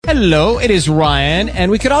Hello, it is Ryan,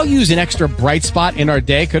 and we could all use an extra bright spot in our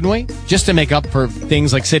day, couldn't we? Just to make up for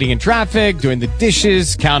things like sitting in traffic, doing the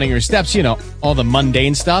dishes, counting your steps, you know, all the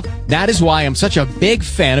mundane stuff. That is why I'm such a big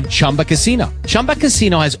fan of Chumba Casino. Chumba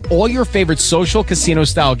Casino has all your favorite social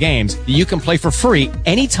casino-style games that you can play for free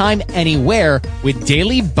anytime, anywhere with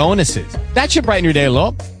daily bonuses. That should brighten your day a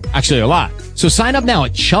little. Actually, a lot. So sign up now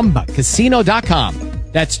at ChumbaCasino.com.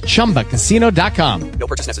 That's ChumbaCasino.com. No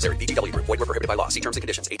purchase necessary. VGW Group. Void where prohibited by law. See terms and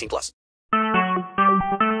conditions. 18+.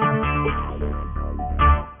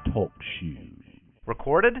 Talk shoes.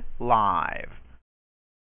 Recorded live.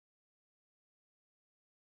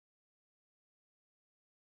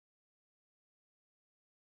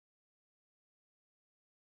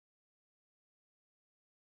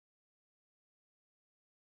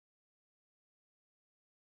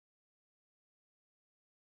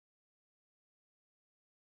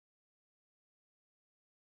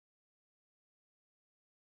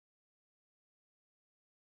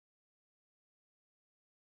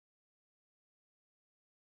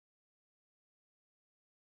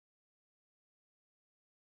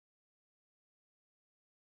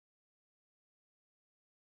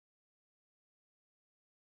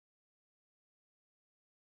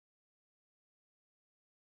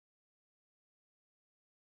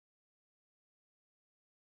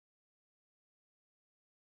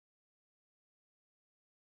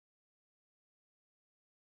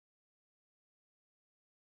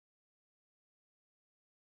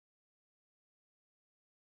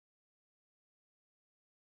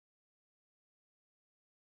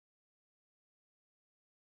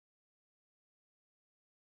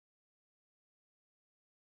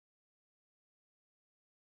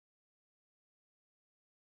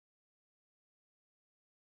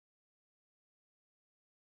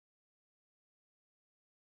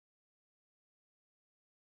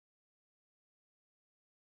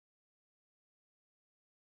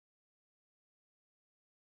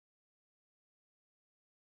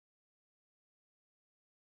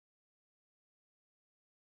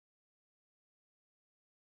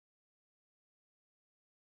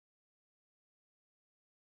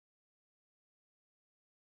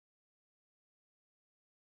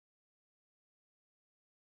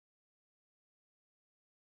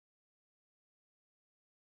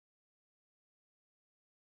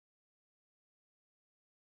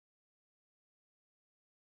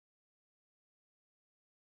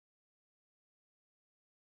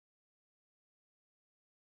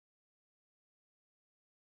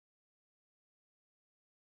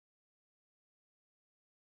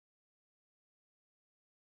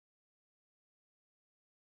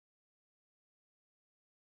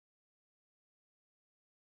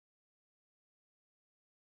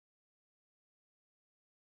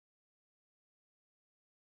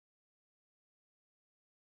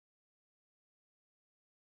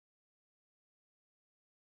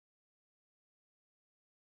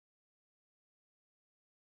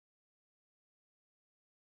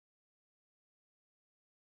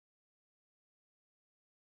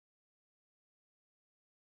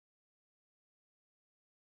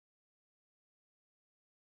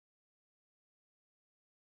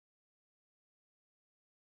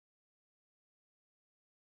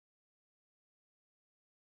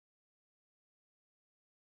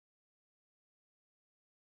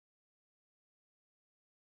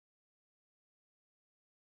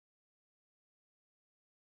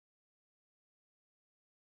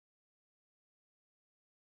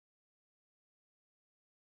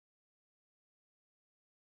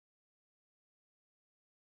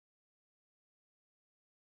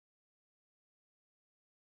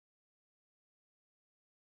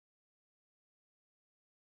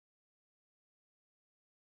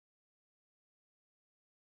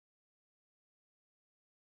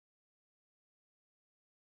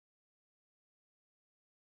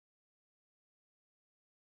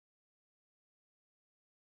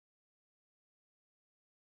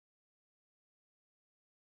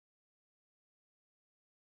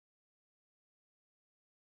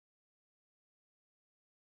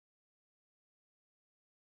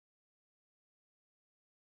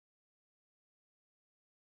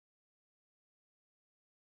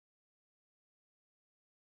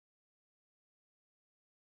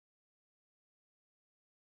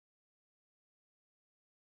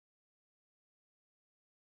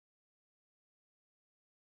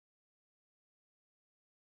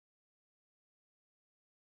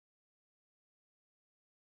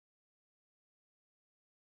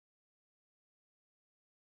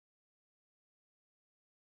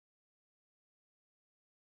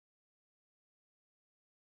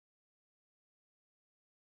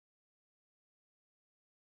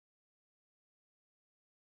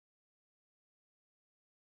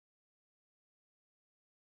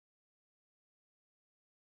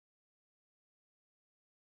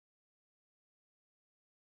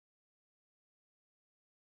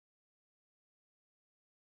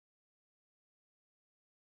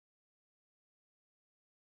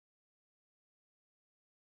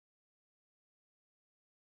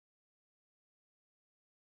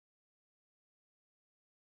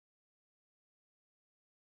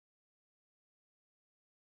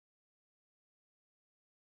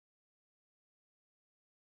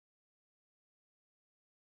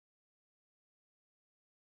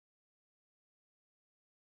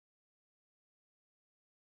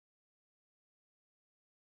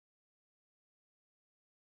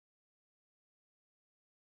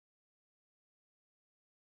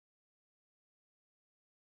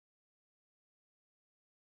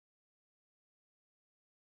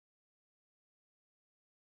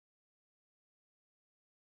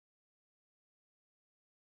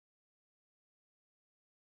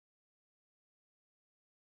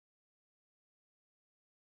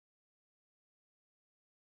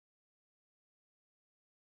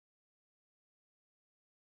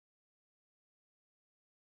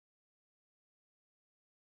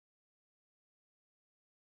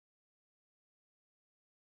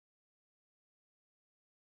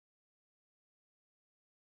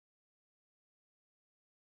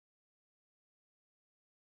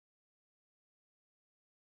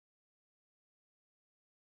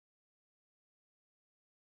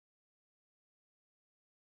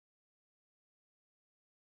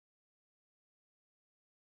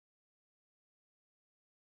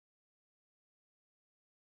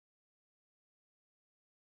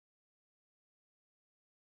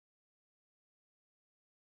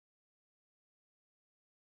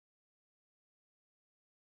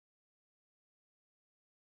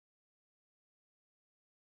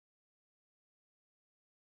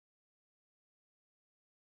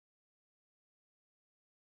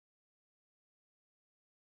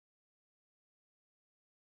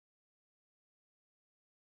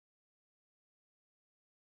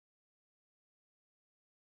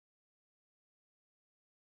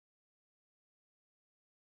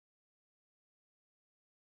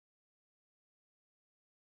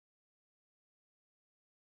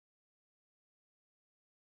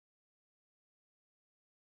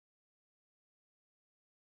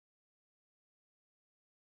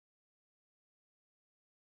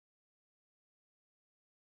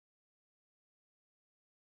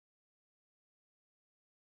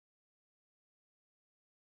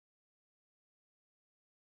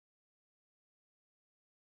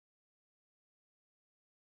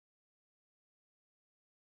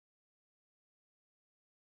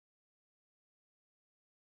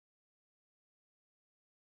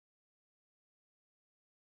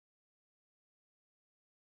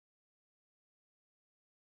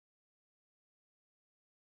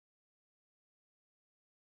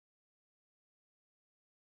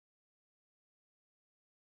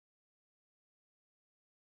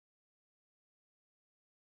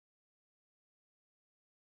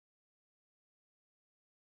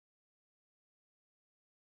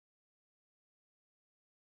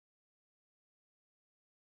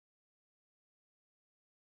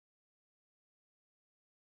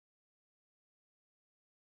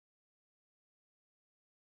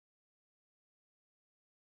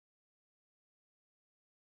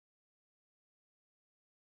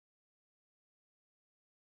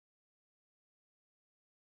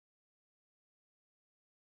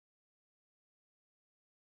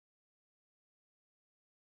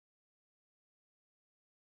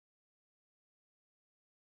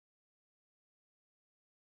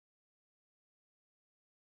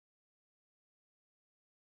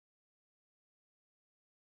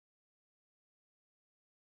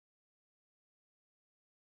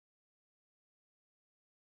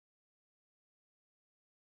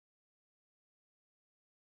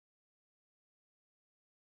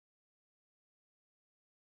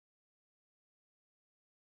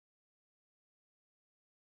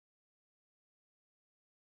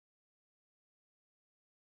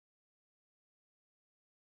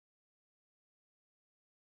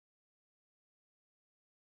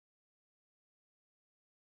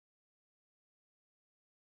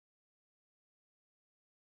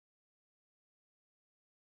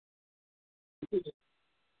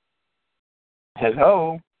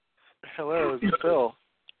 Hello. Hello, is this Phil?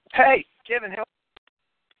 Hey, Kevin.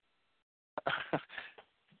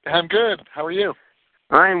 I'm good. How are you?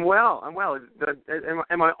 I'm well.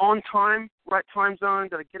 Am I on time? Right time zone?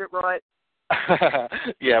 Did I get it right?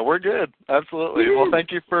 Yeah, we're good. Absolutely. Well,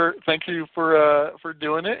 thank you for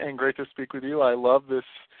doing it, and great to speak with you. I love this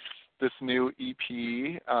new EP.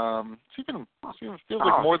 It feels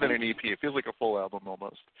like more than an EP. It feels like a full album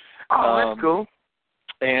almost. Oh, that's cool.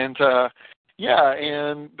 And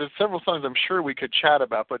and there's several songs I'm sure we could chat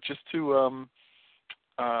about, but just to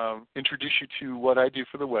introduce you to what I do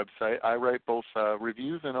for the website, I write both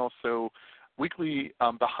reviews and also weekly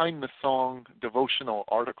behind-the-song devotional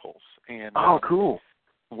articles. And cool.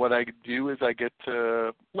 What I do is I get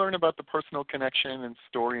to learn about the personal connection and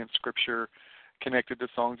story and scripture connected to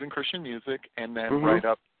songs and Christian music, and then write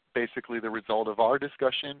up basically the result of our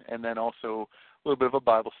discussion, and then also a little bit of a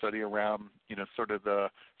Bible study around, sort of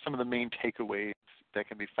some of the main takeaways that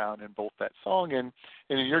can be found in both that song, and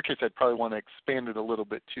in your case, I'd probably want to expand it a little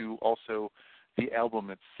bit to also the album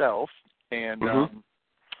itself. And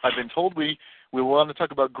I've been told we want to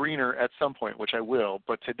talk about Greener at some point, which I will,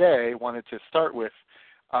 but today I wanted to start with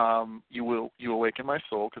You Awaken My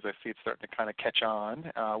Soul, because I see it's starting to kind of catch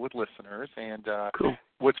on with listeners. And cool.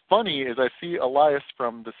 What's funny is I see Elias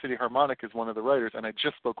from the City Harmonic is one of the writers, and I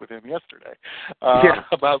just spoke with him yesterday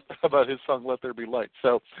about his song "Let There Be Light."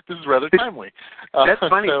 So this is rather timely. That's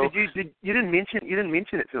funny. So, You didn't mention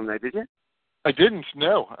it to him though, did you? I didn't.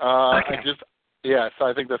 No. Okay. So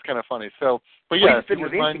I think that's kind of funny. So, but yeah, we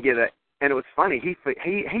did an together, and it was funny. He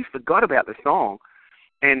forgot about the song.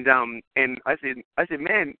 And I said,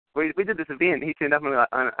 man, we did this event. He turned up and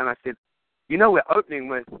I said, we're opening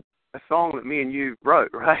with a song that me and you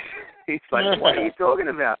wrote, right? He's like, what are you talking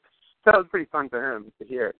about? So it was pretty fun for him to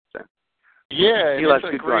hear it. So yeah,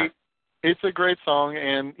 it's a great song,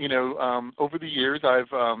 and over the years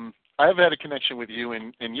I've had a connection with you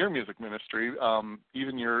in your music ministry,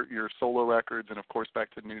 even your solo records, and of course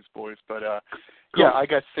back to Newsboys. But cool. I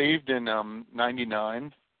got saved in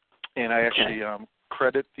 '99, and I actually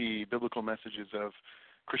credit the biblical messages of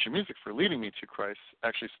Christian music for leading me to Christ,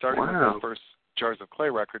 actually starting with the first Jars of Clay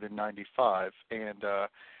record in '95, and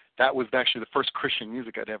that was actually the first Christian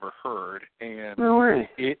music I'd ever heard, and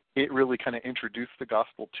it really kind of introduced the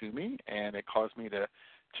gospel to me, and it caused me to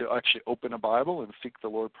actually open a Bible and seek the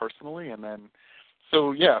Lord personally. And then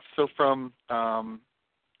so from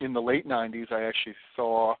in the late '90s, I actually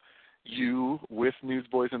saw you with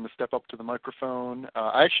Newsboys in the Step Up to the Microphone.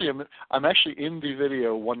 I'm actually in the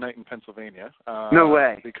video One Night in Pennsylvania. No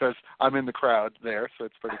way. Because I'm in the crowd there, so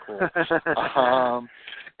it's pretty cool.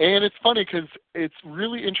 And it's funny because it's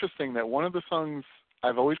really interesting that one of the songs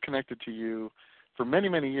I've always connected to you for many,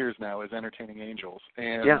 many years now is Entertaining Angels.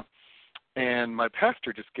 And my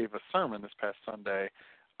pastor just gave a sermon this past Sunday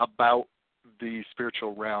about the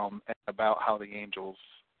spiritual realm and about how the angels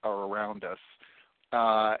are around us.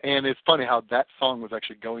 And it's funny how that song was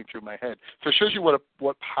actually going through my head. So it shows you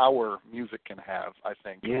what power music can have, I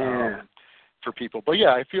think, for people. But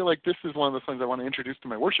I feel like this is one of the songs I want to introduce to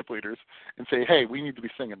my worship leaders and say, hey, we need to be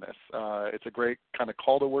singing this. It's a great kind of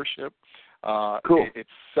call to worship. Cool. It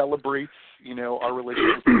celebrates, our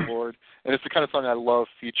relationship with the Lord. And it's the kind of song I love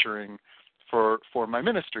featuring for my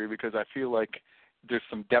ministry, because I feel like there's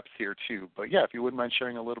some depth here too. But if you wouldn't mind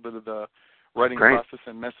sharing a little bit of the writing process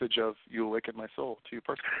and message of You Awaken My Soul to you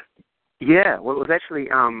personally. Yeah, well, it was actually,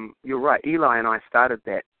 you're right, Eli and I started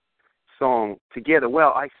that song together. Well,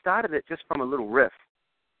 I started it just from a little riff.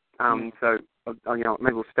 So,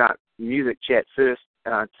 maybe we'll start music chat first.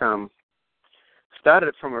 Started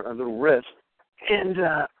it from a little riff, and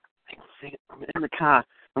I'm in the car.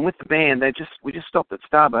 I'm with the band. We just stopped at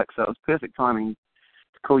Starbucks, so it was perfect timing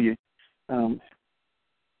to call you.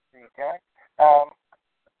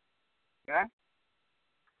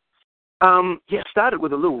 Started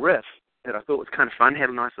with a little riff that I thought was kind of fun, had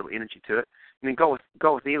a nice little energy to it, and then go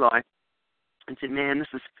with Eli, and said, "Man,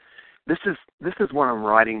 this is what I'm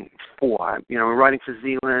writing for. I'm writing for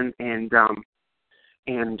Zealand, and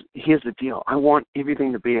here's the deal: I want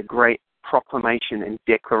everything to be a great proclamation and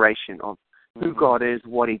declaration of who God is,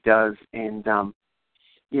 what He does, and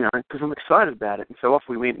because I'm excited about it." And so off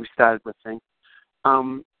we went. We started with things.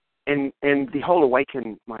 And the whole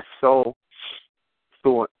Awaken My Soul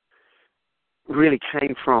thought really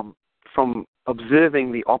came from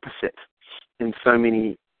observing the opposite in so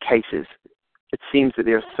many cases. It seems that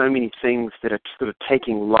there are so many things that are sort of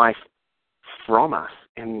taking life from us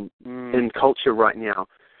in culture right now.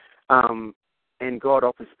 And God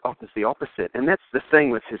offers the opposite. And that's the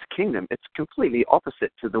thing with His kingdom. It's completely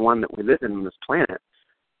opposite to the one that we live in on this planet.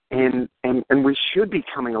 and we should be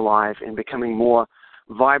coming alive and becoming more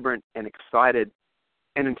vibrant and excited,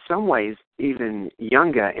 and in some ways even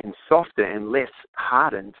younger and softer and less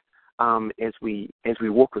hardened as we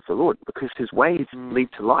walk with the Lord, because His ways lead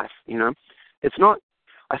to life. It's not.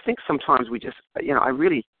 I think sometimes we just, I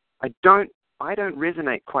don't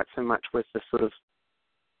resonate quite so much with the sort of,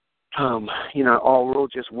 we're all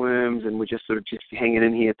just worms and we're just sort of just hanging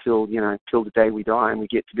in here till the day we die and we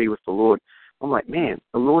get to be with the Lord. I'm like, man,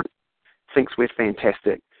 the Lord thinks we're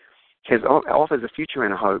fantastic, offers a future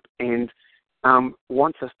and a hope, and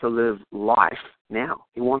wants us to live life now.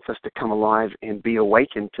 He wants us to come alive and be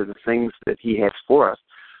awakened to the things that He has for us.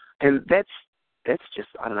 And that's just,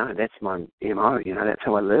 I don't know, that's my MO, that's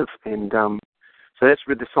how I live. And so that's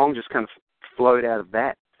where the song just kind of flowed out of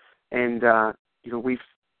that. And,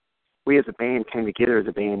 we as a band came together as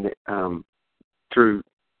a band through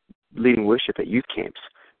leading worship at youth camps.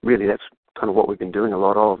 Really, that's kind of what we've been doing a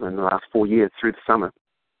lot of in the last 4 years through the summers.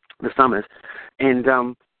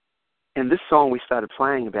 And this song we started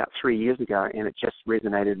playing about 3 years ago, and it just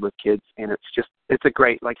resonated with kids. And it's a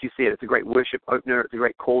great, like you said, it's a great worship opener. It's a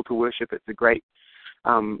great call to worship. It's a great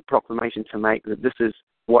proclamation to make that this is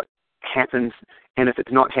what happens, and if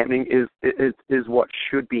it's not happening, is what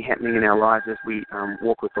should be happening in our lives as we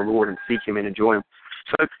walk with the Lord and seek Him and enjoy Him.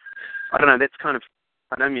 So I don't know. That's kind of.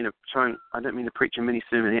 I don't mean to preach a mini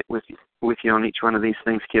sermonette with you on each one of these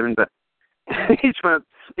things, Kevin, but each one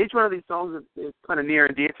of these songs is kind of near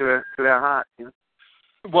and dear to our heart.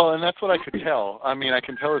 Well, and that's what I could tell. I mean, I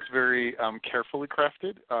can tell it's very carefully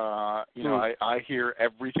crafted. I hear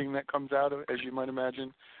everything that comes out of it, as you might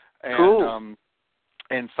imagine. And, cool.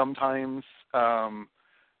 And sometimes, I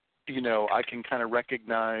can kind of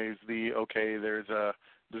recognize I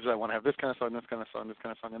want to have this kind of song, this kind of song, this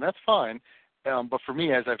kind of song, and that's fine. But for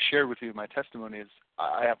me, as I've shared with you, my testimony is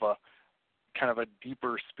I have a kind of a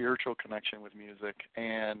deeper spiritual connection with music,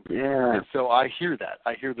 and so I hear that.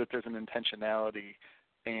 I hear that there's an intentionality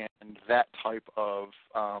and that type of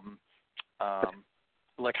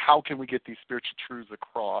how can we get these spiritual truths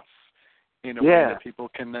across in a way that people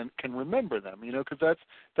can remember them, because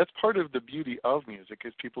that's part of the beauty of music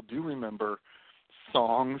is people do remember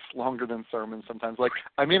songs longer than sermons sometimes. Like,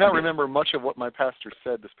 I may not remember much of what my pastor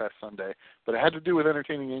said this past Sunday, but it had to do with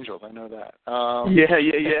entertaining angels. I know that.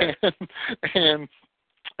 And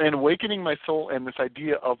awakening my soul, and this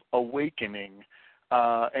idea of awakening,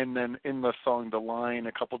 and then in the song, the line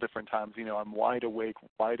a couple different times, I'm wide awake.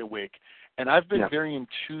 And I've been very in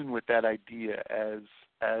tune with that idea as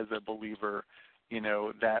a believer,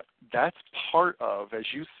 that's part of, as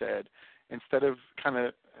you said, instead of kind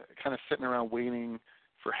of sitting around waiting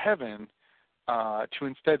for heaven, to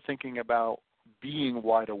instead thinking about being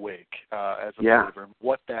wide awake as a believer and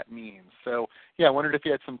what that means. So, I wondered if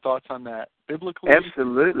you had some thoughts on that biblically.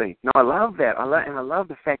 Absolutely. No, I love that. I love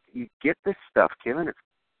the fact that you get this stuff, Kevin.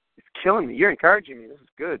 It's killing me. You're encouraging me. This is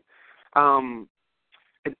good.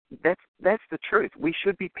 That's the truth. We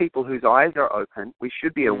should be people whose eyes are open. We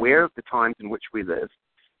should be aware of the times in which we live.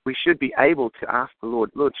 We should be able to ask the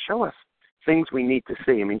Lord, show us things we need to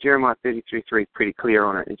see. I mean, Jeremiah 33:3 is pretty clear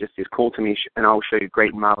on it. It just says, call to me and I will show you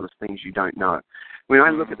great and marvelous things you don't know. When I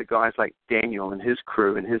look at the guys like Daniel and his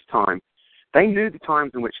crew and his time, they knew the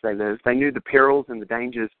times in which they lived. They knew the perils and the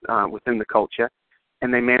dangers within the culture,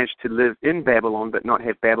 and they managed to live in Babylon but not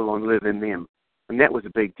have Babylon live in them. And that was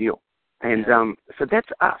a big deal. And so that's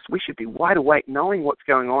us. We should be wide awake, knowing what's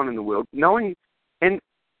going on in the world, knowing, and,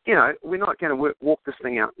 we're not going to walk this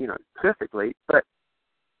thing out, perfectly, but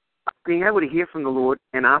being able to hear from the Lord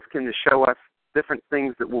and ask Him to show us different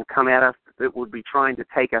things that will come at us that would be trying to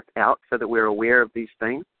take us out, so that we're aware of these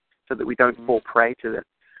things, so that we don't fall prey to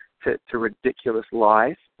ridiculous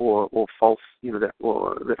lies or false,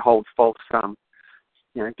 that hold false,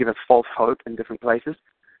 give us false hope in different places.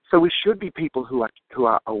 So we should be people who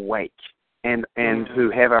are awake and who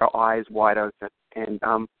have our eyes wide open. And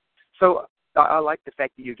so I like the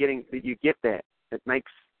fact that you get that. It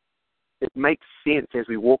makes sense as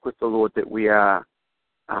we walk with the Lord that we are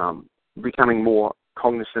becoming more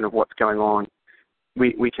cognizant of what's going on.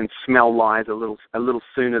 We can smell lies a little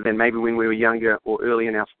sooner than maybe when we were younger or early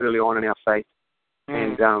on in our faith,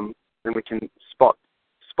 and we can spot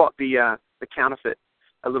the counterfeit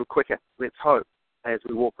a little quicker. Let's hope, as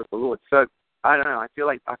we walk with the Lord. So I don't know. I feel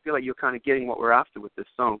like you're kind of getting what we're after with this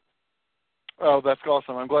song. Oh, that's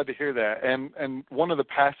awesome. I'm glad to hear that. And one of the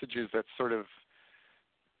passages that's sort of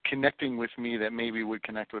connecting with me that maybe would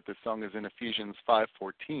connect with this song is in Ephesians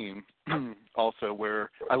 5:14, also,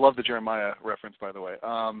 where I love the Jeremiah reference, by the way.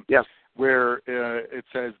 Where it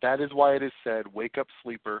says, "That is why it is said, wake up,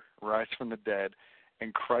 sleeper, rise from the dead,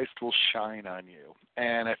 and Christ will shine on you.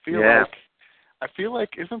 And I feel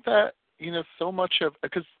like isn't that, so much of,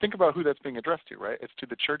 because think about who that's being addressed to, right? It's to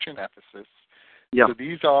the church in Ephesus. Yeah. So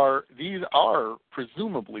these are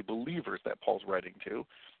presumably believers that Paul's writing to,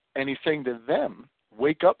 and he's saying to them,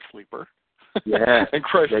 "Wake up, sleeper, and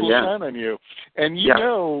Christ will shine on you." And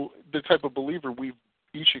the type of believer we've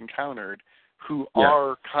each encountered who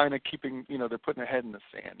are kind of keeping, they're putting their head in the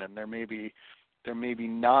sand, and they're maybe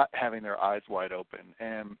not having their eyes wide open.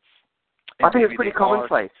 And I think it's pretty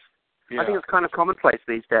commonplace. I think it's kind of commonplace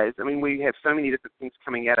these days. I mean, we have so many different things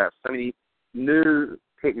coming at us, so many new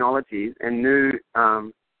technologies and new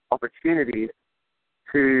opportunities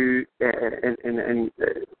to,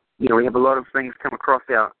 we have a lot of things come across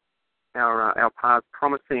our paths,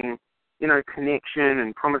 promising, connection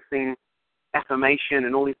and promising affirmation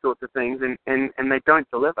and all these sorts of things, and they don't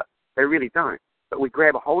deliver. They really don't. But we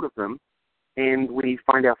grab a hold of them, and we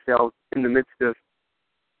find ourselves in the midst of,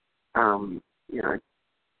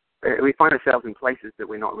 we find ourselves in places that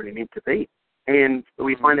we're not really meant to be. And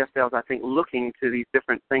we find ourselves, I think, looking to these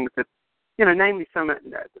different things that, namely some, I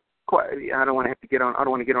don't want to get on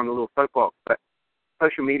a little soapbox, but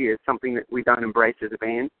social media is something that we don't embrace as a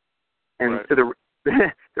band. And so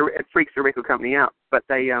it freaks the record company out, but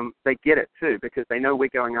they get it too, because they know we're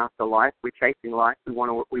going after life, we're chasing life, we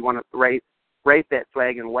want to raise that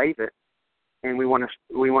flag and wave it, and we want to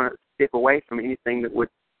step away from anything that would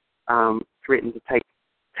threaten to take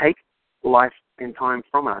life and time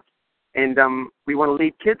from us. And we want to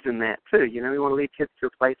lead kids in that too. We want to lead kids to a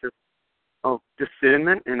place of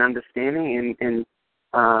discernment and understanding and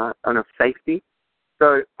of safety.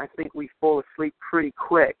 So I think we fall asleep pretty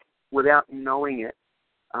quick without knowing it,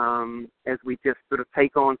 as we just sort of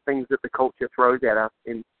take on things that the culture throws at us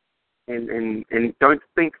and don't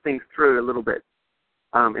think things through a little bit.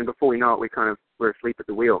 And before we know it, we're asleep at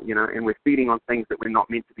the wheel, and we're feeding on things that we're not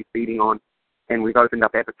meant to be feeding on, and we've opened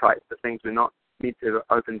up appetites for things we're not meant to have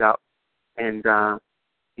opened up. And, so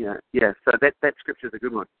that scripture's a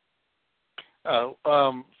good one. Oh,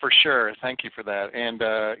 for sure. Thank you for that. And,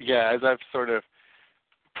 as I've sort of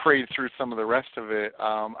prayed through some of the rest of it,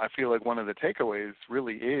 I feel like one of the takeaways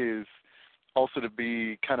really is also to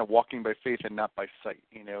be kind of walking by faith and not by sight,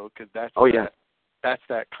 because that's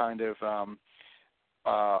that kind of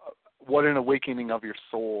what an awakening of your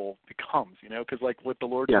soul becomes, because like what the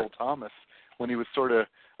Lord told Thomas when he was sort of,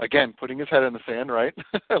 again, putting his head in the sand, right?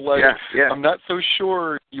 I'm not so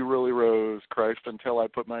sure you really rose, Christ, until I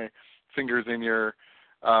put my fingers in your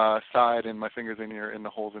side and my fingers in the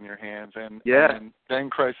holes in your hands. And then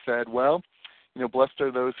Christ said, well, blessed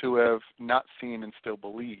are those who have not seen and still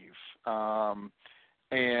believe. And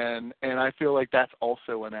I feel like that's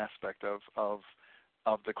also an aspect of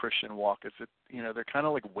the Christian walk, is that, they're kind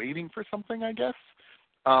of like waiting for something, I guess.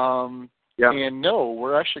 And no,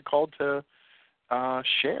 we're actually called to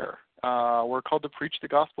share. We're called to preach the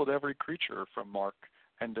gospel to every creature, from Mark,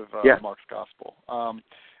 end of Mark's gospel.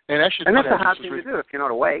 And that's a hard thing to do if you're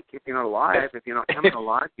not awake, if you're not alive, if you're not coming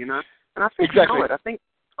alive, And I think you know it. I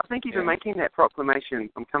think even making that proclamation,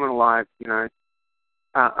 I'm coming alive, or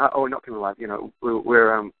not coming alive,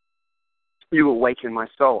 where you awaken my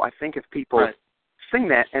soul. I think if people sing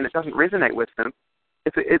that and it doesn't resonate with them,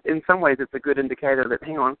 in some ways it's a good indicator that,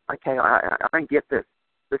 hang on, okay, I don't get this.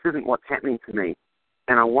 This isn't what's happening to me,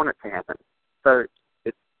 and I want it to happen. So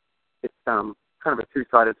it's kind of a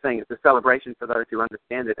two-sided thing. It's a celebration for those who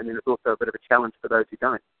understand it, and then it's also a bit of a challenge for those who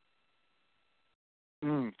don't.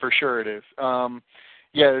 For sure it is.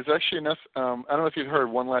 There's actually enough. I don't know if you've heard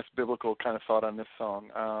one last biblical kind of thought on this song.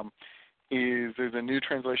 There's a new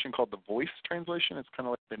translation called the Voice translation. It's kind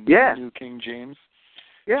of like the New King James.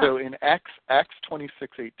 So in Acts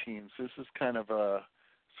 26:18, so this is kind of a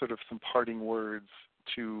sort of some parting words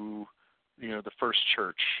to the first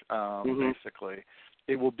church, basically.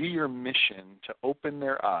 It will be your mission to open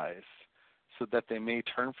their eyes so that they may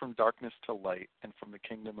turn from darkness to light and from the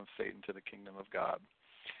kingdom of Satan to the kingdom of God.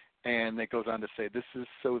 And it goes on to say, this is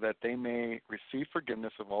so that they may receive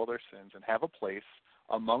forgiveness of all their sins and have a place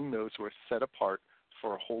among those who are set apart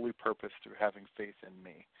for a holy purpose through having faith in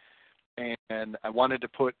me. And I wanted to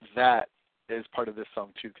put that as part of this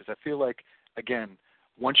song too, because I feel like, again,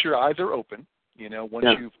 once your eyes are open, once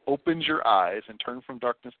you've opened your eyes and turned from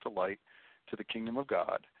darkness to light to the kingdom of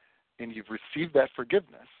God, and you've received that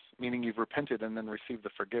forgiveness, meaning you've repented and then received the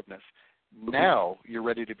forgiveness, now you're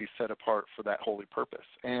ready to be set apart for that holy purpose.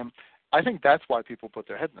 And I think that's why people put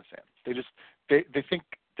their head in the sand. They think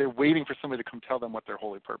they're waiting for somebody to come tell them what their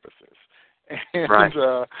holy purpose is. And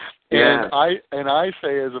I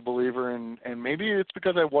say, as a believer, and maybe it's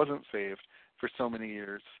because I wasn't saved for so many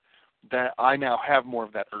years, that I now have more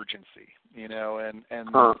of that urgency, you know,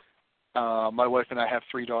 and my wife and I have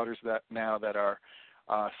 3 daughters that are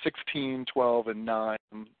 16, 12, and 9,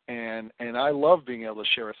 and I love being able to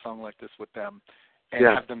share a song like this with them and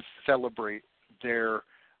have them celebrate their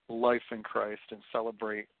life in Christ and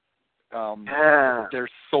celebrate their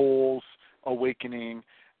soul's awakening,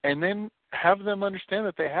 and then have them understand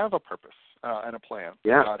that they have a purpose and a plan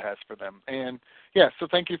that God has for them. And so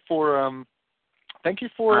thank you for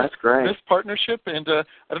this partnership. And I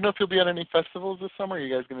don't know if you'll be at any festivals this summer. Are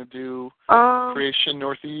you guys going to do Creation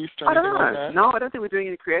Northeast or anything like that? No, I don't think we're doing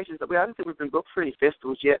any creations. I don't think we've been booked for any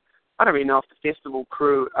festivals yet. I don't really know if the festival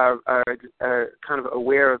crew are kind of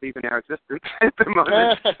aware of even our existence at the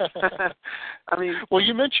moment. I mean, well,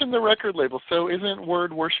 you mentioned the record label, so isn't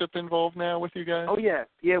Word Worship involved now with you guys? Oh yeah,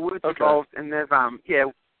 Word's involved, and they've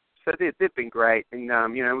so they've been great, and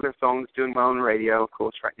you know, we've got songs doing well on the radio, of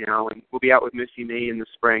course, right now, and we'll be out with Mercy Me in the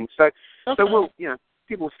spring. So we'll, you know,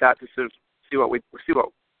 people will start to sort of see what we're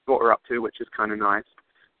up to, which is kind of nice.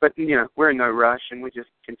 But, you know, we're in no rush, and we're just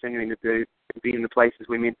continuing to be in the places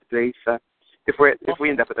we're meant to be. So if we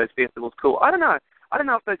end up at those festivals, cool. I don't know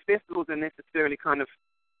if those festivals are necessarily kind of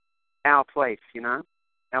our place, you know,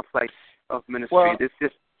 our place of ministry. Well, it's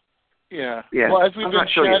just yeah. Well, as we've been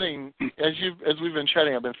chatting,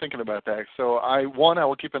 I've been thinking about that. So I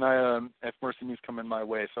will keep an eye on if Mercy Me's coming my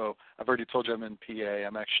way. So I've already told you I'm in PA.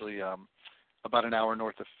 I'm actually about an hour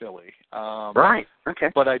north of Philly. Right. Okay.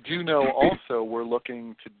 But I do know also we're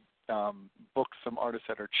looking to book some artists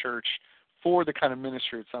at our church for the kind of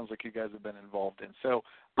ministry it sounds like you guys have been involved in. So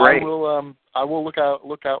Great. I will look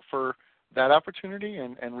out for that opportunity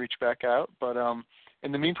and reach back out. But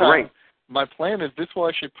in the meantime, my plan is this will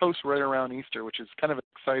actually post right around Easter, which is kind of an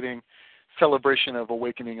exciting celebration of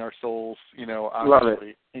awakening our souls, you know,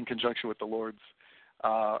 obviously in conjunction with the Lord's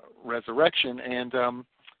resurrection. And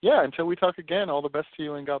until we talk again, all the best to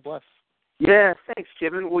you and God bless. Yeah, thanks,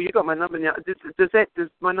 Kevin. Well, you got my number now. Does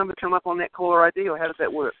my number come up on that caller ID, or how does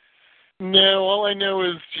that work? No, all I know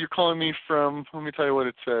is you're calling me from, let me tell you what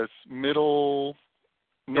it says, northern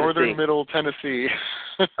middle Tennessee.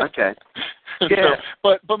 Okay. Yeah.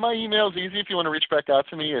 So, but my email is easy if you want to reach back out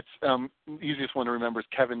to me. It's easiest one to remember is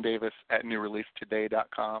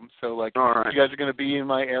kevindavis@newreleasetoday.com. So like if you guys are going to be in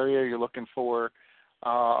my area, you're looking for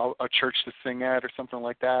a church to sing at or something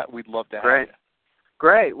like that, we'd love to have you.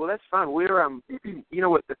 Great. Well, that's fun. We're you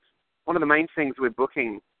know what? One of the main things we're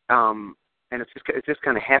booking, and it's just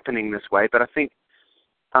kind of happening this way. But I think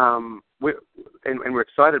we're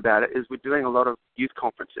excited about it. Is we're doing a lot of youth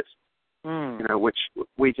conferences, you know, which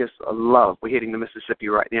we just love. We're heading to Mississippi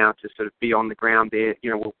right now to sort of be on the ground there. You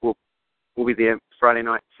know, we'll be there Friday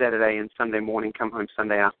night, Saturday, and Sunday morning. Come home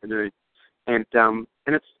Sunday afternoon, and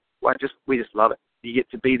it's we just love it. You get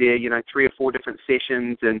to be there, you know, 3 or 4 different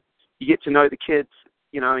sessions, and you get to know the kids,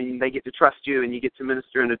 you know, and they get to trust you, and you get to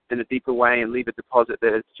minister in a deeper way and leave a deposit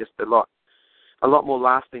that is just a lot more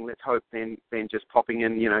lasting, let's hope, than just popping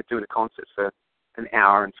in, you know, doing a concert for an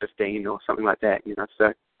hour and 15 or something like that, you know.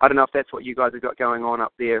 So I don't know if that's what you guys have got going on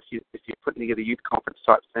up there, if you're putting together youth conference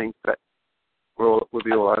type things, but we'll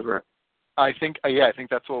be all over it. I think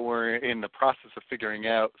that's what we're in the process of figuring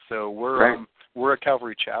out. So we're a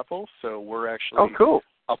Calvary Chapel, so we're actually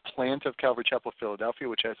a plant of Calvary Chapel, Philadelphia,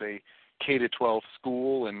 which has a K-12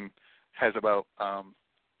 school and has about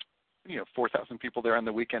 4,000 people there on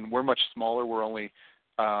the weekend. We're much smaller. We're only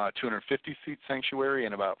 250-seat sanctuary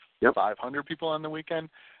and about 500 people on the weekend.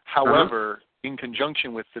 However, in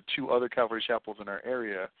conjunction with the 2 other Calvary Chapels in our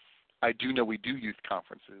area, I do know we do youth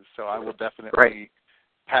conferences, so I will definitely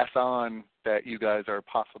pass on that you guys are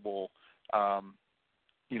possible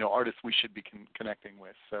artists we should be connecting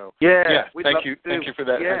with. So thank you for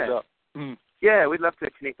that heads up. Yeah, we'd love to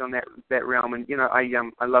connect on that realm, and you know,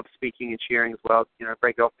 I love speaking and sharing as well. You know,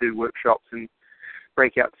 do workshops and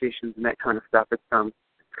breakout sessions and that kind of stuff. It's kind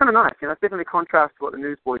of nice. You know, it's definitely a contrast to what the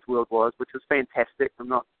Newsboys world was, which was fantastic. I'm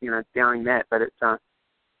not downing that, but it's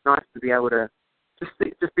nice to be able to just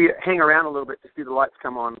hang around a little bit to see the lights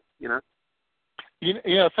come on. You know.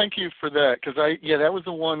 Yeah, thank you for that, because that was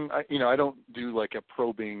the one, I don't do like a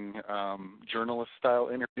probing journalist style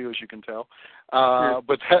interview, as you can tell,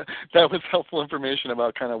 but that was helpful information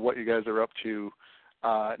about kind of what you guys are up to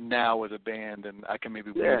now as a band, and I can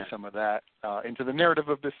maybe weave some of that into the narrative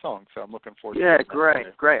of this song, so I'm looking forward to it. Yeah,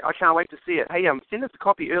 great. I can't wait to see it. Hey, send us a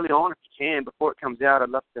copy early on if you can, before it comes out. I'd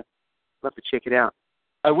love to check it out.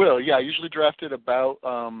 I will, I usually draft it about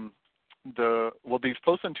these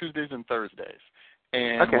posts on Tuesdays and Thursdays.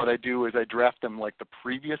 And what I do is I draft them like the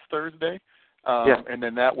previous Thursday, and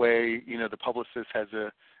then that way, the publicist has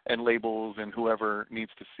and labels and whoever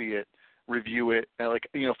needs to see it review it. And like,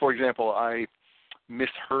 for example, I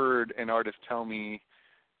misheard an artist tell me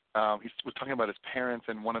he was talking about his parents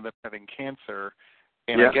and one of them having cancer,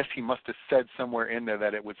 and I guess he must have said somewhere in there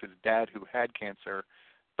that it was his dad who had cancer,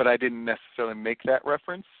 but I didn't necessarily make that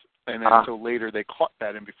reference. And then so later they caught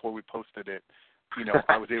that, and before we posted it,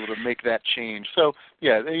 I was able to make that change. So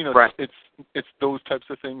yeah, right. it's those types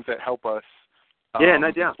of things that help us.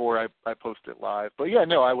 No doubt. Before I post it live, but yeah,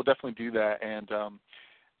 no, I will definitely do that, and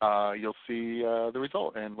you'll see the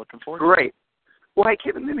result. And looking forward. Great. Well, hey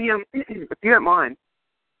Kevin, let me if you don't mind,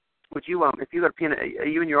 would you if you got a pen? Are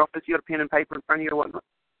you in your office? You got a pen and paper in front of you or whatnot?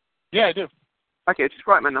 Yeah, I do. Okay, just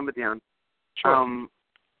write my number down. Sure.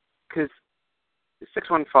 Because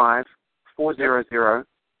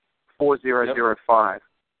 615-400-4005.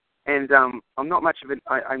 And I'm not much of an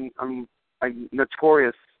I'm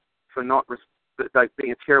notorious for not like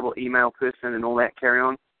being a terrible email person and all that carry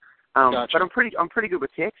on. Gotcha. But I'm pretty good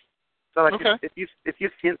with text. So like okay. if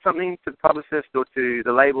you've sent something to the publicist or to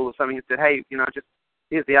the label or something and said, hey, just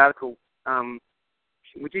here's the article.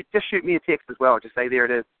 Would you just shoot me a text as well? Just say there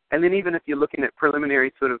it is. And then even if you're looking at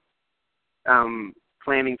preliminary sort of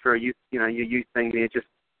planning for a youth, your youth thing there, it's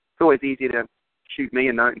always easier to shoot me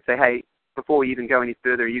a note and say, hey, before we even go any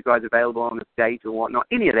further, are you guys available on this date or whatnot?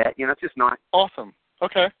 Any of that, it's just nice. Awesome.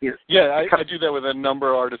 Okay. Yeah, I do that with a number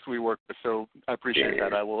of artists we work with, so I appreciate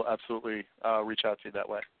that. I will absolutely reach out to you that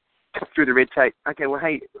way. Cut through the red tape. Okay, well,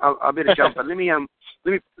 hey, I better jump, but let me,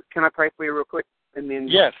 can I pray for you real quick? And then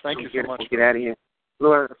yes, thank you so much. We'll get out of here.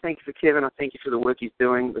 Lord, I thank you for Kevin. I thank you for the work he's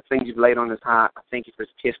doing, the things you've laid on his heart. I thank you for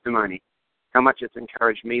his testimony, how much it's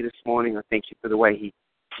encouraged me this morning. I thank you for the way he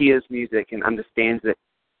hears music and understands it,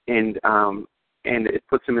 and it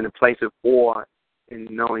puts him in a place of awe in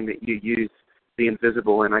knowing that you use the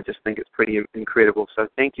invisible, and I just think it's pretty incredible. So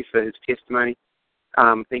thank you for his testimony.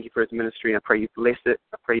 Thank you for his ministry. I pray you bless it.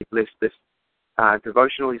 I pray you bless this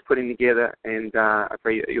devotional he's putting together, and I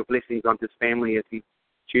pray your blessings on his family as he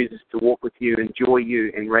chooses to walk with you, enjoy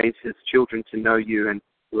you, and raise his children to know you and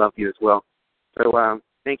love you as well. So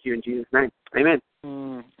thank you in Jesus' name. Amen.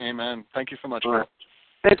 Amen. Thank you so much. All right.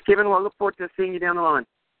 Thanks, Kevin. Well, I look forward to seeing you down the line.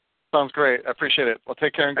 Sounds great. I appreciate it. Well,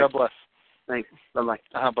 take care and God bless. Thanks. Bye-bye.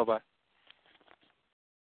 Bye-bye.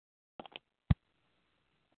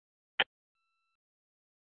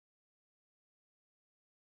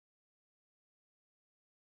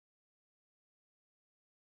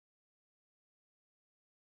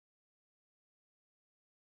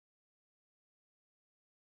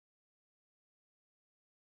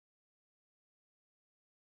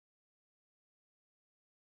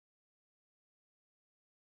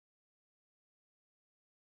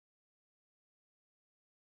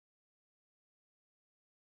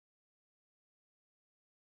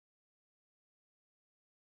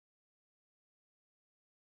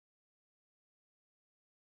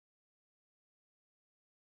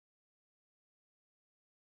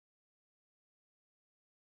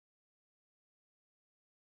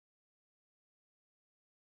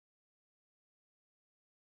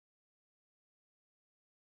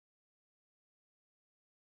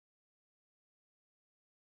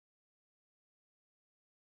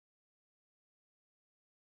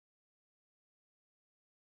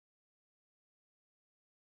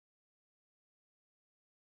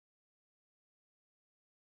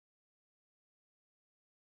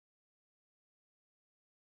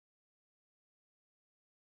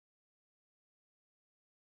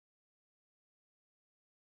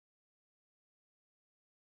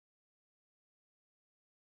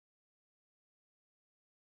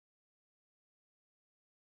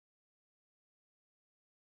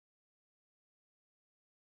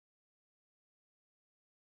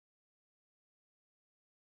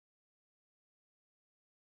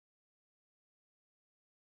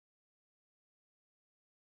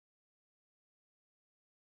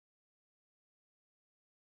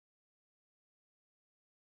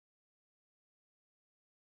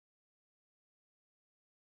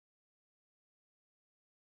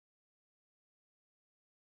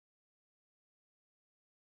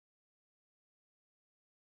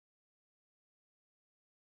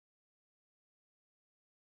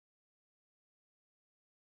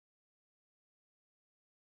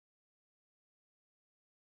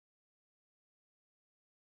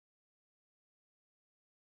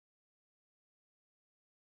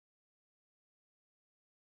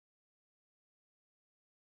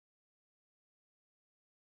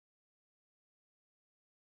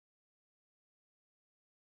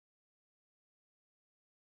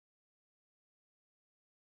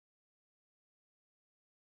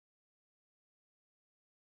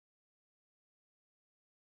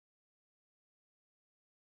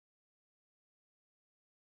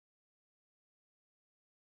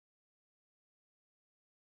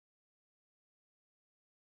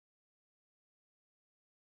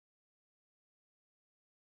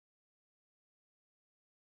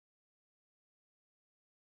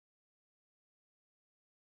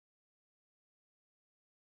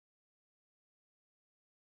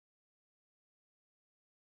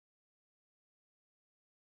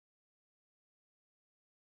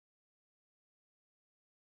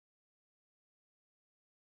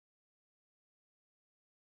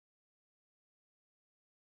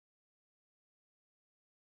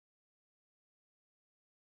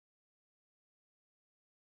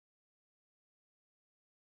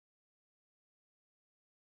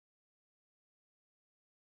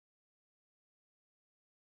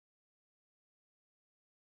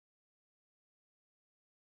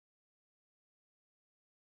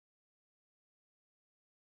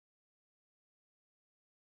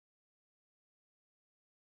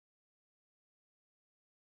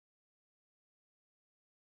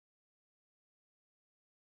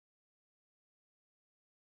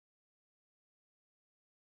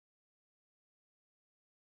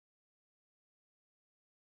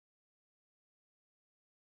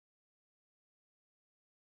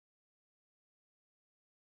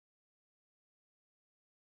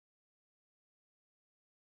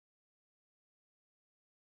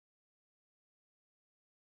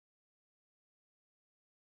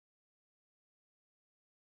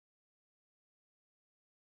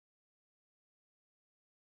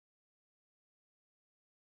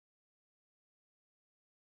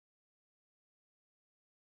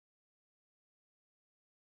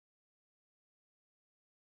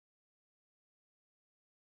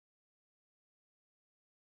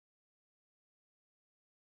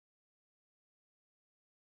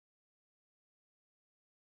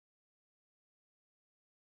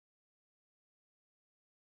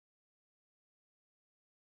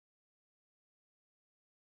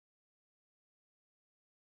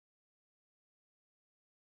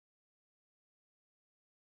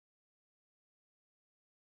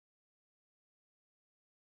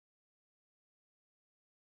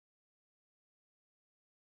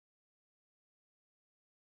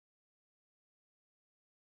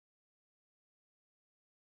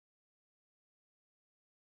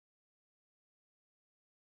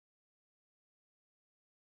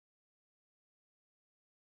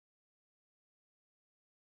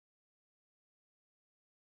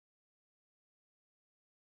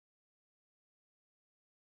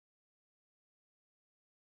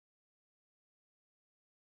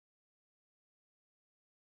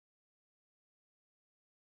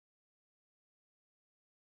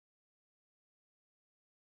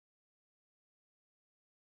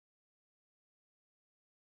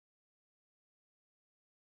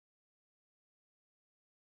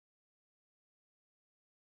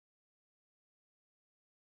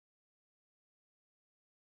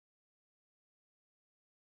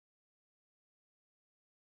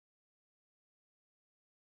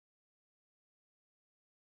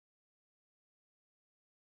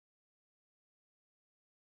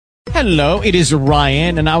 Hello, it is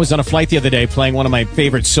Ryan, and I was on a flight the other day playing one of my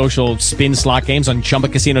favorite social spin slot games on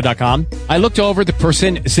ChumbaCasino.com. I looked over at the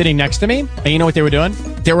person sitting next to me, and you know what they were doing?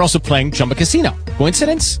 They were also playing Chumba Casino.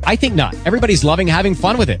 Coincidence? I think not. Everybody's loving having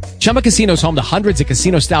fun with it. Chumba Casino is home to hundreds of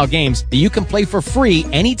casino-style games that you can play for free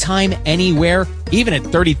anytime, anywhere, even at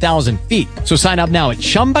 30,000 feet. So sign up now at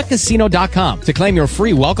ChumbaCasino.com to claim your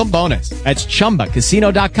free welcome bonus. That's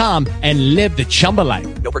ChumbaCasino.com and live the Chumba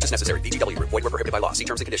life. No purchase necessary. VGW Group. Void where prohibited by law. See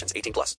terms and conditions. 18+.